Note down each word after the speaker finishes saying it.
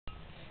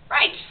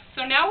Right,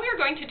 so now we are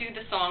going to do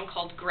the song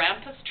called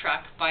Grandpa's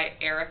Truck by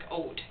Eric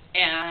Ode.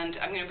 And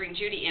I'm going to bring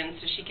Judy in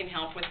so she can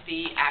help with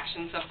the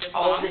actions of this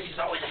song. Oh, this is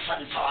always a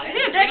fun song. It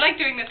is. We like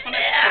doing this one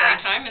at story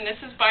time, and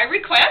this is by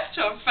request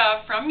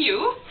from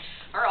you,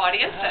 our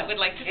audience, that would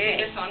like to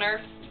see this on our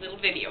little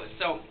videos.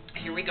 So,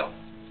 here we go.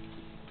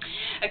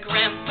 A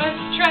grandpa's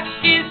truck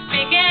is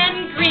big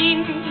and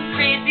green,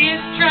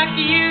 craziest truck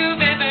you've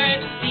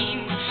ever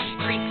seen.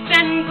 Creaks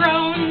and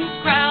groans,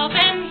 growls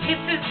and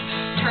hisses,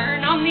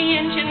 turn on the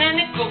engine and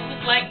it goes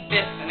like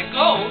this, and it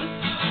goes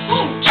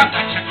boom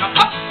chaka chaka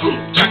pop, boom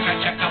chaka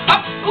chaka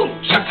pop, boom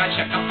chaka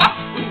chaka pop,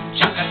 boom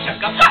chaka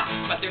chaka pop.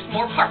 But there's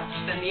more parts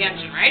than the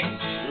engine, right?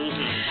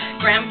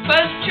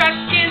 Grandpa's truck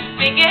is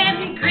big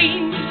and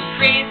green,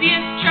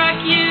 craziest truck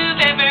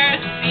you've ever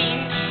seen.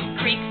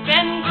 Creaks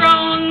and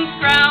groans,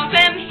 growls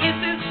and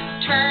hisses,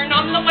 turn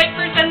on the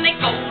wipers and they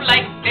go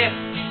like this.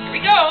 Here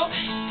we go.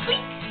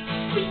 Squeak,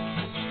 squeak,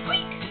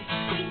 squeak,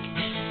 squeak,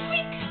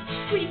 squeak,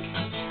 squeak,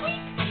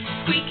 squeak,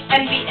 squeak,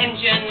 and the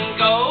engine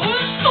goes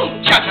boom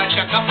chaka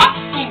chaka pop,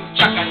 boom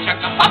chaka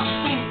chaka pop,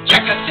 boom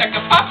chaka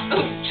chaka pop,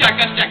 boom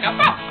chaka chaka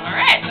pop. All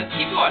right, let's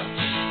keep going.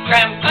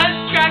 Grandpa's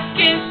truck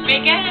is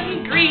big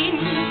and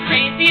green,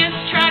 craziest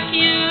truck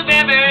you've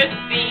ever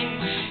seen.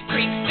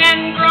 Creaks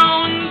and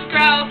groans,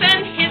 growls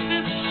and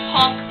hisses,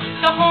 honks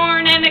the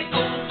horn and it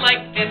goes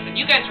like this. And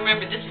you guys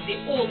remember this is the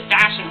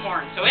old-fashioned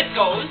horn, so it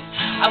goes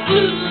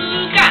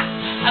a-woo-ga,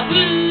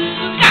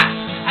 a-woo-ga,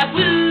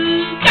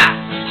 a-woo-ga,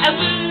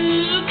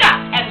 a-woo-ga,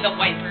 and the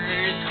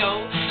wipers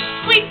go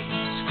squeak,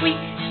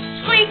 squeak,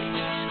 squeak,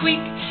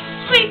 squeak,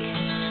 squeak,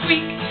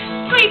 squeak,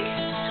 squeak,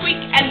 squeak,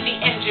 and the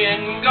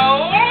engine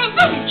goes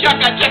boom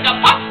chaka chaka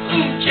pop,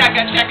 boom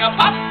chaka chaka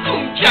pop,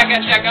 boom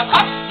chaka chaka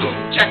pop, boom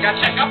chaka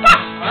chaka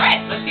pop. All right,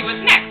 let's see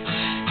what's next.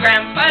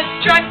 Grandpa's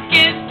truck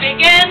is big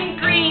and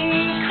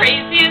green,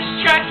 craziest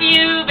truck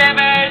you've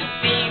ever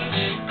seen.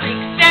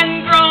 Creaks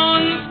and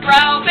groans,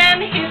 growls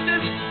and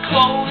hisses,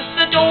 close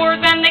the doors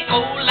and they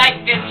go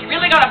like this. You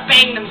really gotta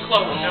bang them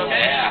closed,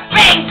 okay?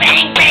 Bang,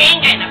 bang,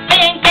 bang, and a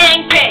bang,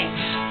 bang, bang.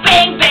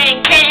 Bang,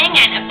 bang, bang,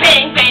 and a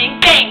bang,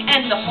 bang, bang.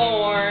 And the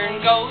horn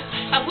goes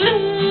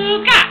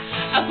a-woo-ga,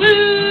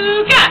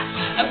 a-woo-ga,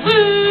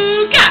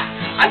 a-woo-ga,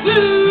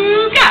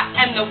 a-woo-ga.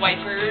 And the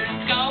wipers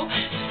go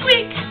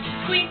squeak,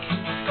 squeak,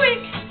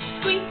 squeak,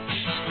 squeak,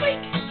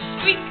 squeak,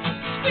 squeak,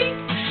 squeak,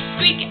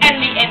 squeak, and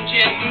the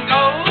engine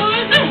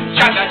goes boom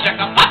chaka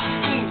chaka pop,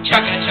 boom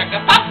chaka chaka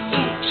pop,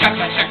 boom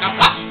chaka chaka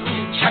pop,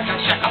 boom chaka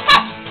chaka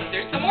pop. But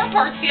there's some more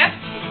parts yet.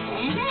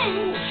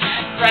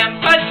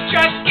 Grandpa's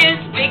truck is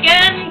big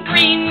and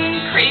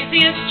green,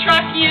 craziest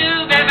truck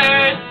you've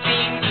ever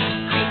seen.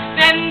 Creaks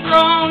and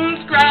groans,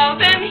 growls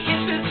and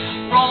hisses,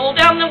 roll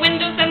down the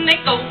windows and they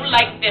go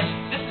like this.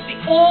 This is the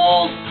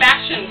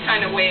old-fashioned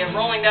kind of way of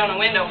rolling down a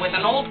window with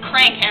an old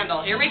crank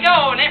handle. Here we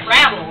go, and it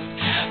rattles.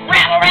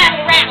 Rattle,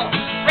 rattle, rattle,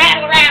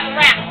 rattle, rattle,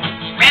 rattle,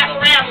 rattle,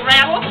 rattle,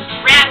 rattle,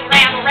 rattle,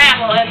 rattle,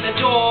 rattle, and the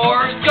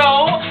doors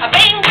go a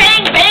bang,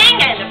 bang, bang,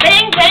 and a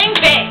bang, bang,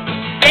 bang,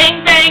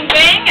 bang, bang,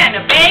 bang, and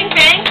a bang,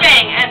 bang,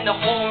 bang, and the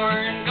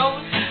horn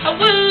goes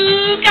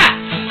a-woo-ga,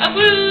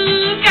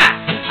 a-woo-ga,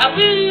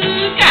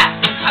 a-woo-ga,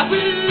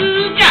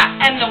 a-woo-ga,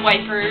 and the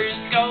wipers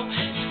go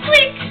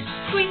squeak,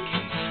 squeak,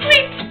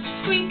 squeak,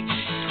 squeak,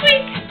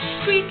 squeak,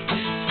 squeak,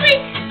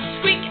 squeak,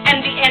 squeak, and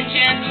the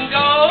engine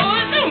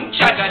goes boom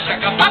chaka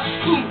chaka pop,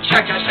 boom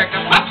chaka chaka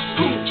pop,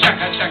 boom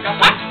chaka chaka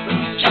pop,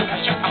 boom chaka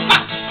chaka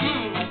pop.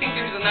 I think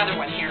there's another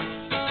one here.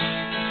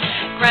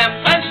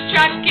 Grandpa's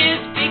truck is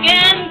big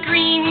and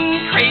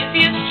green,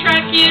 craziest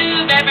truck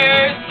you've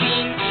ever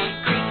seen.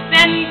 Creaks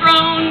and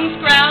groans,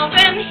 growls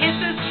and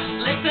hisses,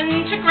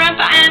 listen to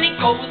Grandpa and he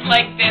goes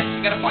like this. You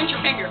gotta point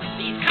your finger.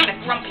 He's kind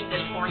of grumpy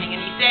this morning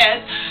and he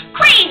says,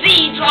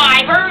 "Crazy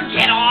driver,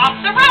 get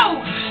off the road!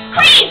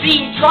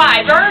 Crazy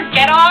driver,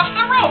 get off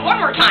the road!"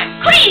 One more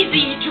time.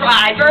 Crazy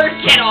driver,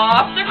 get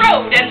off the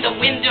road! And the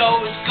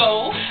windows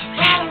go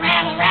rattle,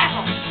 rattle,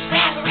 rattle,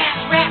 rattle,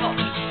 rattle, rattle,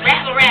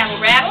 rattle, rattle,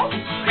 rattle,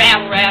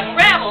 rattle, rattle,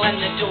 rattle,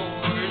 and the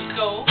doors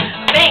go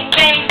bang,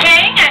 bang,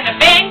 bang, and a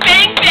bang,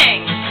 bang,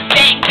 bang,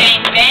 bang,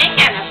 bang, bang,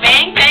 and a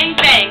bang, bang,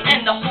 bang,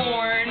 and the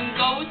horn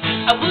goes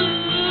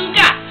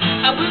a-woo-ga,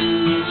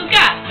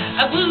 a-woo-ga,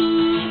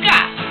 a-woo-ga,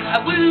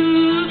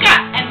 a-woo-ga,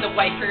 and the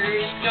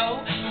wipers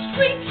go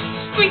squeak,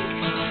 squeak,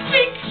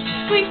 squeak,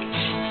 squeak,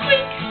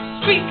 squeak,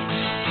 squeak,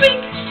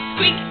 squeak,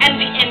 squeak, and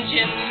the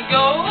engine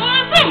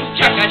goes boom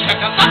chaka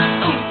chaka pop,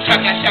 boom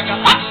chaka chaka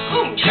pop,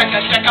 boom chaka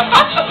chaka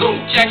pop, boom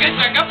chaka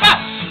chaka pop.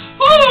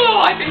 Ooh,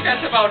 I think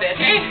that's about it,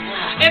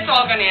 eh? It's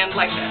all gonna end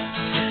like this.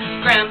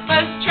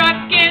 Grandpa's truck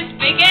is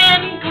big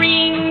and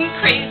green,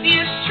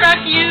 craziest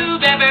truck you've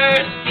ever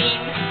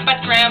seen.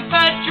 But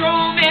Grandpa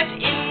drove it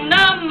in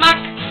the muck.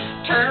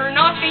 Turn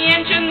off the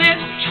engine, this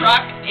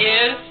truck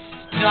is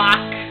stuck.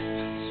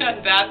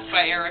 And that's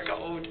by Eric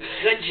Ode.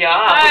 Good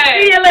job.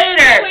 Bye. See you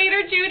later.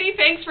 Later, Judy.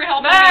 Thanks for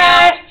helping me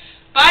out.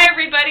 Bye,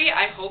 everybody.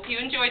 I hope you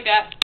enjoyed that.